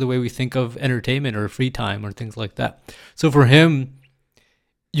structure the way we think of entertainment or free time or things like that. So for him,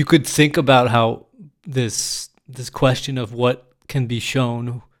 you could think about how this question of what can be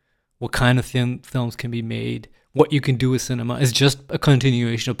shown, what kind of films can be made, what you can do with cinema, is just a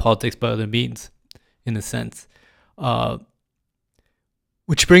continuation of politics by other means, in a sense.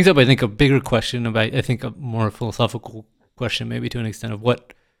 Which brings up, I think, a bigger question about, I think, a more philosophical question, maybe to an extent, of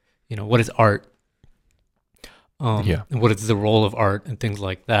what is art? And what is the role of art and things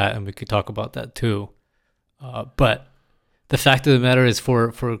like that, and we could talk about that too. But the fact of the matter is,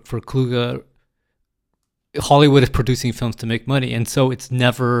 for Kluge, Hollywood is producing films to make money, and so it's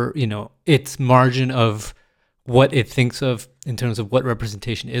never, its margin of what it thinks of in terms of what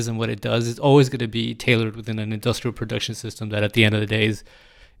representation is and what it does is always going to be tailored within an industrial production system that at the end of the day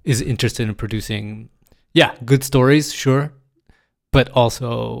is interested in producing, good stories, sure, but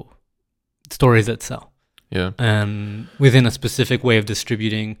also stories that sell. Yeah. And within a specific way of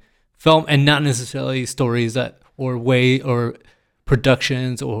distributing film, and not necessarily stories or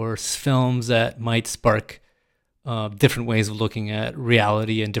productions or films that might spark different ways of looking at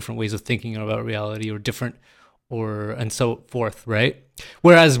reality and different ways of thinking about reality, and so forth, right?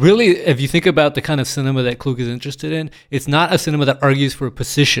 Whereas really, if you think about the kind of cinema that Kluge is interested in, it's not a cinema that argues for a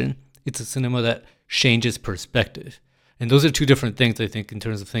position, it's a cinema that changes perspective. And those are two different things, I think, in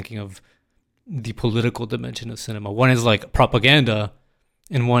terms of thinking of the political dimension of cinema. One is like propaganda,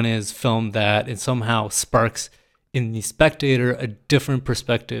 and one is film that it somehow sparks in the spectator a different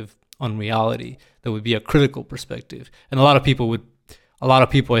perspective on reality that would be a critical perspective. And a lot of people,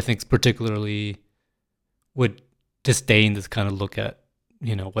 I think, particularly would disdain this kind of look at,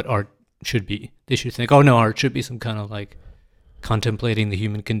 what art should be. They should think, oh no, art should be some kind of like contemplating the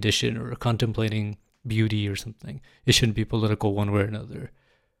human condition or contemplating beauty or something. It shouldn't be political one way or another.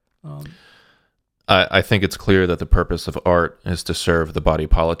 I think it's clear that the purpose of art is to serve the body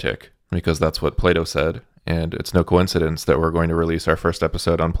politic, because that's what Plato said. And it's no coincidence that we're going to release our first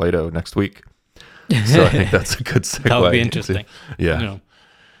episode on Plato next week. So I think that's a good segue. That would be interesting. Yeah.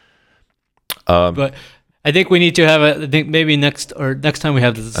 But I think we need to I think maybe next time we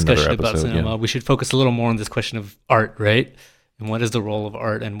have this discussion about cinema, we should focus a little more on this question of art, right? And what is the role of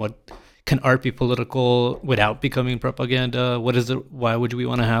art, and what can art be political without becoming propaganda? Why would we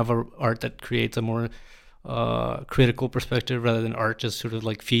want to have art that creates a more critical perspective, rather than art just sort of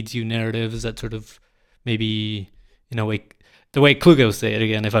like feeds you narratives that sort of maybe, the way Kluge would say it,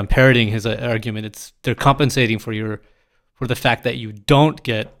 again, if I'm parroting his argument, they're compensating for the fact that you don't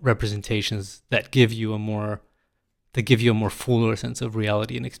get representations that give you a more fuller sense of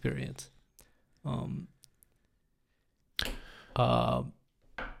reality and experience.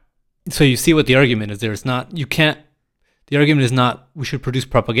 So you see what the argument is there. The argument is not we should produce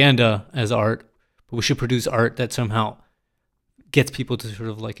propaganda as art, but we should produce art that somehow gets people to sort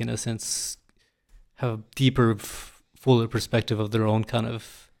of, like, in a sense, have a deeper, fuller perspective of their own kind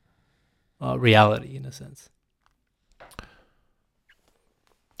of reality, in a sense.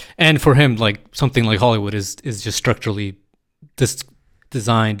 And for him, like, something like Hollywood is just structurally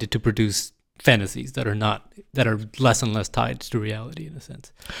designed to produce fantasies that are less and less tied to reality, in a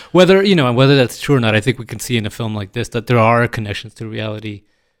sense. Whether that's true or not, I think we can see in a film like this that there are connections to reality.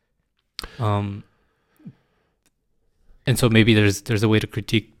 And so maybe there's a way to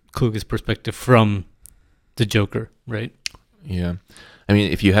critique Kluge's perspective from the Joker, right? Yeah. I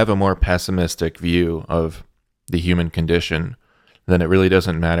mean, if you have a more pessimistic view of the human condition, then it really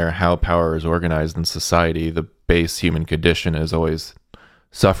doesn't matter how power is organized in society. The base human condition is always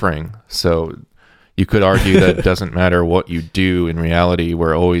suffering. So you could argue that it doesn't matter what you do in reality.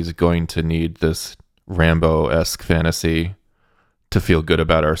 We're always going to need this Rambo-esque fantasy to feel good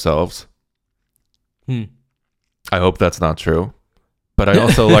about ourselves. Hmm. I hope that's not true. But I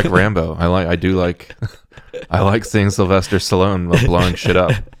also like Rambo. I like seeing Sylvester Stallone blowing shit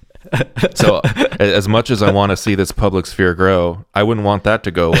up. So as much as I want to see this public sphere grow, I wouldn't want that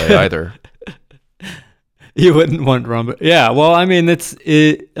to go away either. You wouldn't want Rambo. Yeah, well, I mean,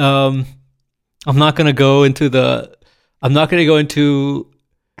 I'm not going to go into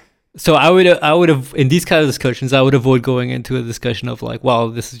so I would have in these kind of discussions, I would avoid going into a discussion of like, well,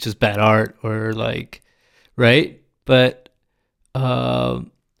 this is just bad art or like, right? But I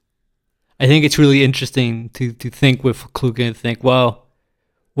think it's really interesting to think with Kluge and think, well,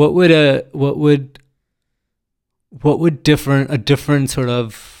 what would a different sort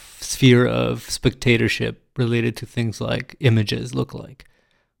of sphere of spectatorship related to things like images look like?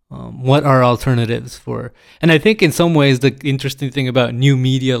 What are alternatives for? And I think in some ways the interesting thing about new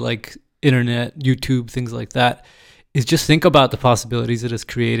media like internet, YouTube, things like that, is just think about the possibilities it has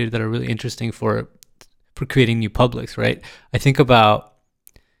created that are really interesting for creating new publics, right? I think about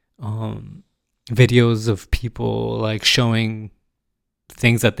videos of people like showing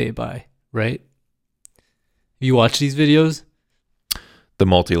things that they buy, right? You watch these videos? The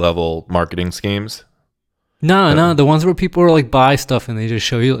multi-level marketing schemes? No, the ones where people are like buy stuff and they just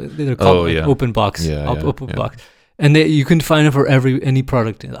show you. They're called open box, open box, and you can find it for any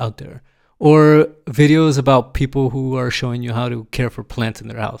product out there. Or videos about people who are showing you how to care for plants in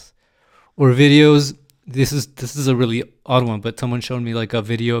their house, or videos. This is a really odd one, but someone showed me like a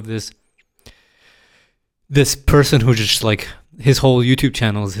video of this person who just like his whole YouTube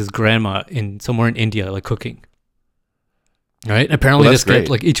channel is his grandma somewhere in India like cooking. Right? Apparently this guy,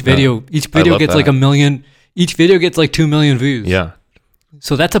 like each video gets like 1 million. Each video gets like 2 million views. Yeah.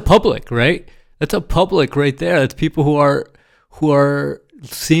 So that's a public, right? That's a public right there. That's people who are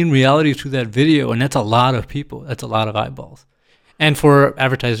seeing reality through that video, and that's a lot of people. That's a lot of eyeballs. And for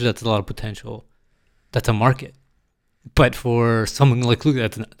advertisers, that's a lot of potential. That's a market. But for something like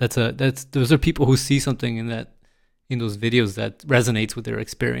Kluge, those are people who see something in those videos that resonates with their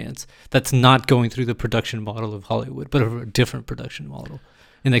experience. That's not going through the production model of Hollywood, but a different production model.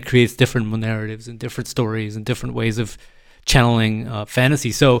 And that creates different narratives and different stories and different ways of channeling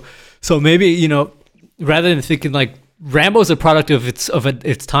fantasy. So maybe, rather than thinking like Rambo's a product of its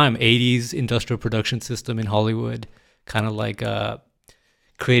time, 80s industrial production system in Hollywood, kind of like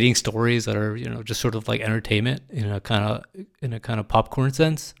creating stories that are just sort of like entertainment in a kind of popcorn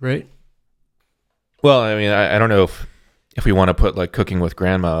sense, right? Well, I mean, I don't know if we want to put like Cooking with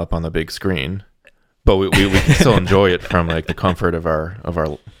Grandma up on the big screen, but we can still enjoy it from like the comfort of our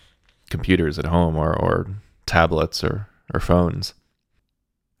computers at home or tablets or phones.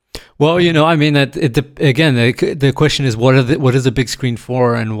 Well, I mean that again, the question is what is the big screen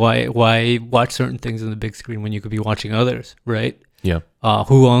for, and why watch certain things on the big screen when you could be watching others, right? Yeah.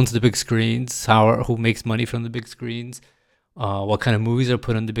 Who owns the big screens? Who makes money from the big screens? What kind of movies are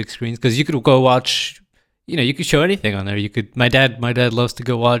put on the big screens? Because you could go watch, you could show anything on there. My dad loves to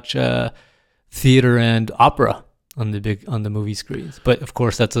go watch theater and opera on the movie screens, but of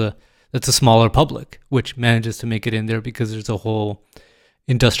course that's a smaller public which manages to make it in there because there's a whole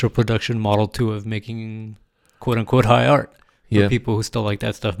industrial production model too of making quote unquote high art for people who still like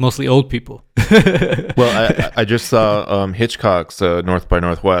that stuff, mostly old people. Well, I just saw Hitchcock's North by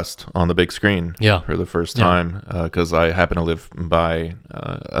Northwest on the big screen for the first time because I happen to live by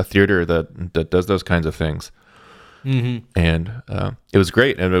a theater that does those kinds of things. Mm-hmm. And it was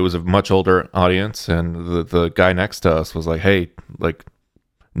great, and it was a much older audience, and the guy next to us was like, hey, like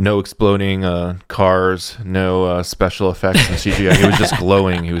no exploding cars, no special effects and CGI. He was just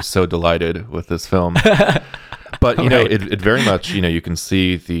glowing. He was so delighted with this film. But it very much you can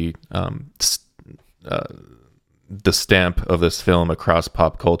see the stamp of this film across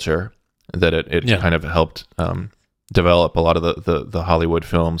pop culture, that it kind of helped develop a lot of the Hollywood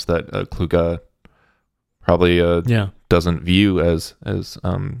films that Kluge probably doesn't view as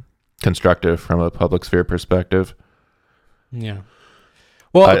constructive from a public sphere perspective. Yeah.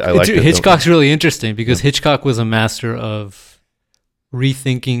 Well, Hitchcock's really interesting because Hitchcock was a master of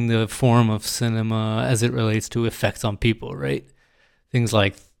rethinking the form of cinema as it relates to effects on people, right? Things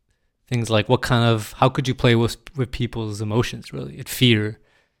like how could you play with people's emotions, really, at fear,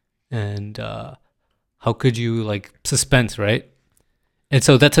 and how could you like suspense, right? And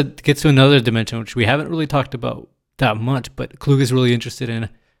so gets to another dimension, which we haven't really talked about that much, but Kluge is really interested in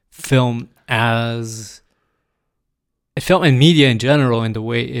film and media in general, in the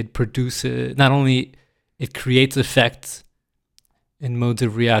way it produces, not only it creates effects and modes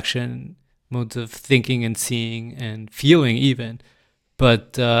of reaction, modes of thinking and seeing and feeling even,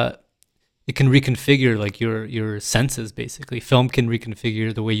 but it can reconfigure like your senses, basically. Film can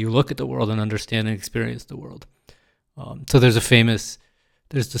reconfigure the way you look at the world and understand and experience the world. So there's this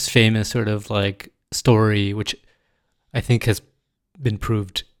famous sort of like story, which I think has been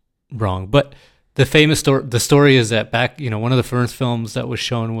proved wrong. But the story is that back, one of the first films that was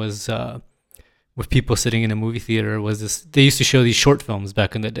shown was with people sitting in a movie theater was this. They used to show these short films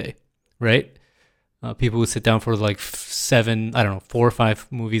back in the day, right? People would sit down for like 4 or 5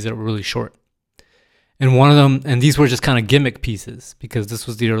 movies that were really short. And one of them, and these were just kind of gimmick pieces because this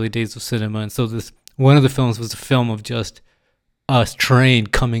was the early days of cinema. And so one of the films was a film of just a train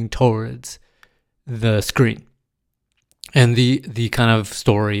coming towards the screen. And the kind of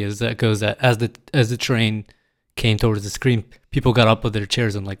story is that goes that as the train came towards the screen, people got up with their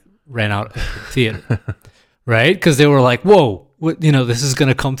chairs and like ran out of the theater, right? Because they were like, "Whoa, this is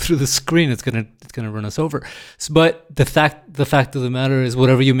gonna come through the screen. It's gonna run us over." So, but the fact of the matter is,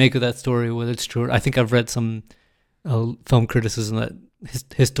 whatever you make of that story, whether it's true, I think I've read some film criticism that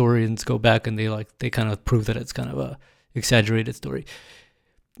historians go back and they kind of prove that it's kind of a exaggerated story.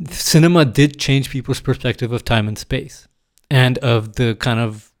 Cinema did change people's perspective of time and space, and of the kind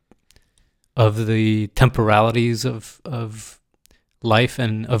of the temporalities of life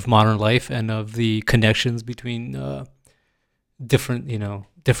and of modern life, and of the connections between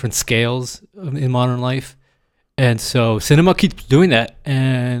different scales in modern life. And so cinema keeps doing that,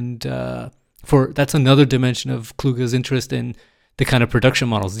 and that's another dimension of Kluge's interest in the kind of production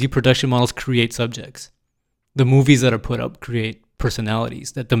models. The production models create subjects. The movies that are put up create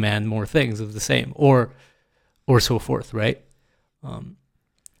personalities that demand more things of the same, or so forth, right?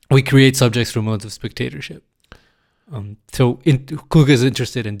 We create subjects through modes of spectatorship. So Kluge is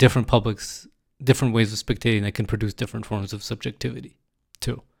interested in different publics, different ways of spectating that can produce different forms of subjectivity,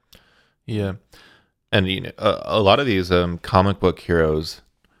 too. Yeah, and a lot of these comic book heroes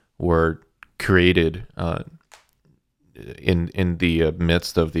were created in the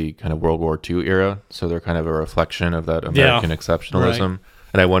midst of the kind of World War II era, so they're kind of a reflection of that American exceptionalism. Right.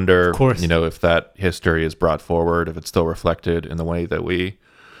 And I wonder, if that history is brought forward, if it's still reflected in the way that we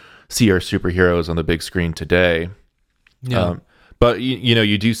see our superheroes on the big screen today. Yeah. But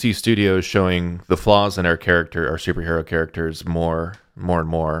you do see studios showing the flaws in our superhero characters more and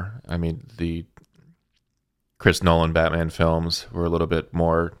more. I mean, the Chris Nolan Batman films were a little bit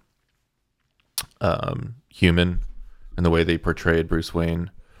more human in the way they portrayed Bruce Wayne.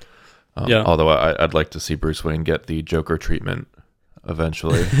 Although I'd like to see Bruce Wayne get the Joker treatment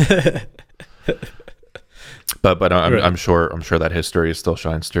eventually. But I'm sure that history still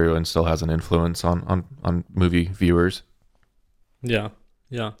shines through and still has an influence on movie viewers. Yeah.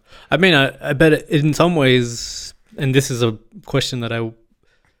 I mean, I bet in some ways, and this is a question that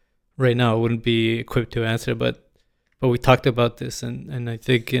right now I wouldn't be equipped to answer, but we talked about this, and I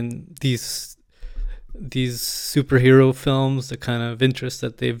think in these superhero films, the kind of interest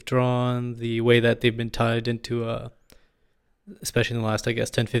that they've drawn, the way that they've been tied into especially in the last, I guess,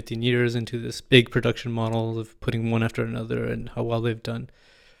 10, 15 years, into this big production model of putting one after another, and how well they've done.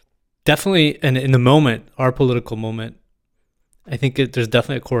 Definitely, and in the moment, our political moment, I think there's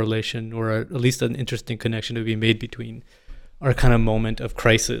definitely a correlation, or at least an interesting connection to be made between our kind of moment of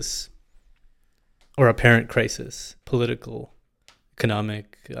crisis, or apparent crisis, political,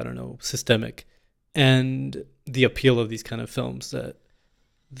 economic, systemic, and the appeal of these kind of films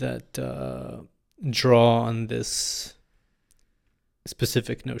that draw on this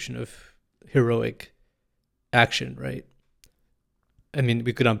specific notion of heroic action, right? I mean,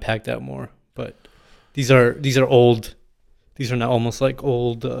 we could unpack that more, but these are old. These are now almost like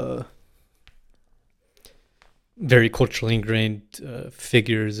old, very culturally ingrained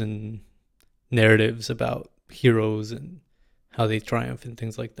figures and narratives about heroes and how they triumph and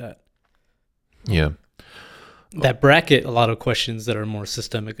things like that. Yeah. That bracket a lot of questions that are more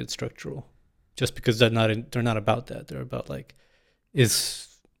systemic and structural, just because they're not about that. They're about like, does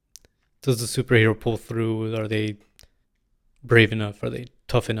the superhero pull through? Are they brave enough? Are they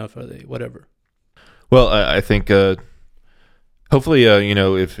tough enough? Are they whatever? Well, I think hopefully,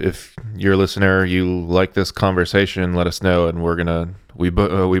 if you're a listener, you like this conversation, let us know, and we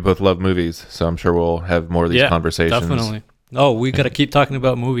both love movies, so I'm sure we'll have more of these conversations. Definitely. Oh, we got to keep talking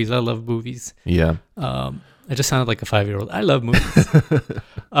about movies. I love movies. Yeah. I just sounded like a 5-year-old. I love movies.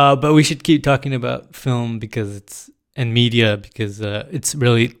 But we should keep talking about film because and media, because it's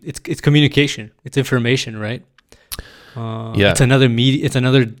really it's communication, it's information, right? Yeah, it's another media, it's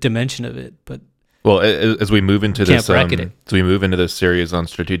another dimension of it. But well, as we move into can't this, bracket it. as we move into this series on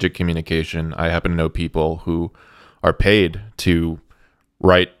strategic communication, I happen to know people who are paid to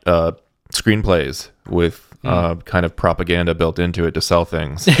write screenplays with kind of propaganda built into it to sell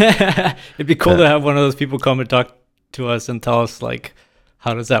things. It'd be cool to have one of those people come and talk to us and tell us, like,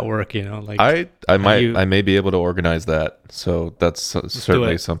 how does that work? You know, like I may be able to organize that, so that's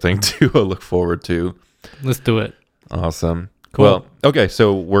certainly something to look forward to. Let's do it. Awesome. Cool. Well, okay,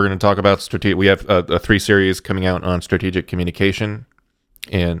 so we're going to talk about strategic. We have a 3 series coming out on strategic communication,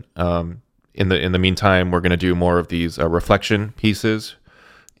 and in the meantime, we're going to do more of these reflection pieces.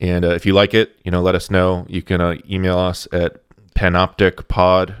 And if you like it, let us know. You can email us at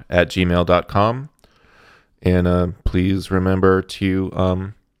panopticpod@gmail.com, and please remember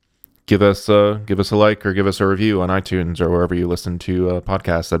to give us a like or give us a review on iTunes or wherever you listen to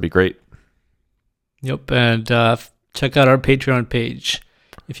podcasts. That'd be great. Yep, and check out our Patreon page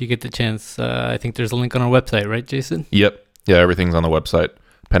if you get the chance. I think there's a link on our website, right, Jason? Yep. Yeah, everything's on the website,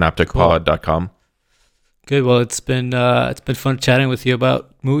 panopticpod.com. Good. Well, it's been fun chatting with you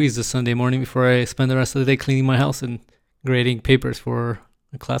about movies this Sunday morning before I spend the rest of the day cleaning my house and grading papers for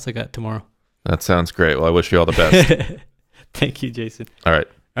a class I got tomorrow. That sounds great. Well, I wish you all the best. Thank you, Jason. All right,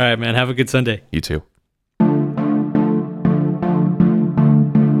 man. Have a good Sunday. You too.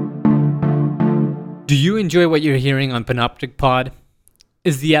 Do you enjoy what you're hearing on Panoptic Pod?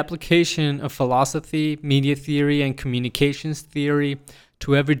 Is the application of philosophy, media theory, and communications theory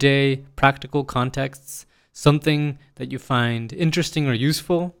to everyday practical contexts something that you find interesting or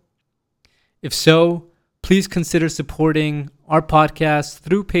useful? If so, please consider supporting our podcast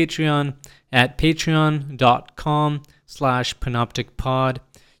through Patreon at patreon.com/panopticpod.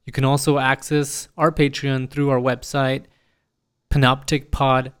 You can also access our Patreon through our website,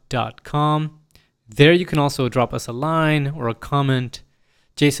 panopticpod.com. There you can also drop us a line or a comment.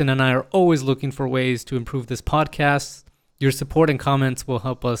 Jason and I are always looking for ways to improve this podcast. Your support and comments will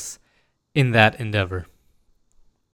help us in that endeavor.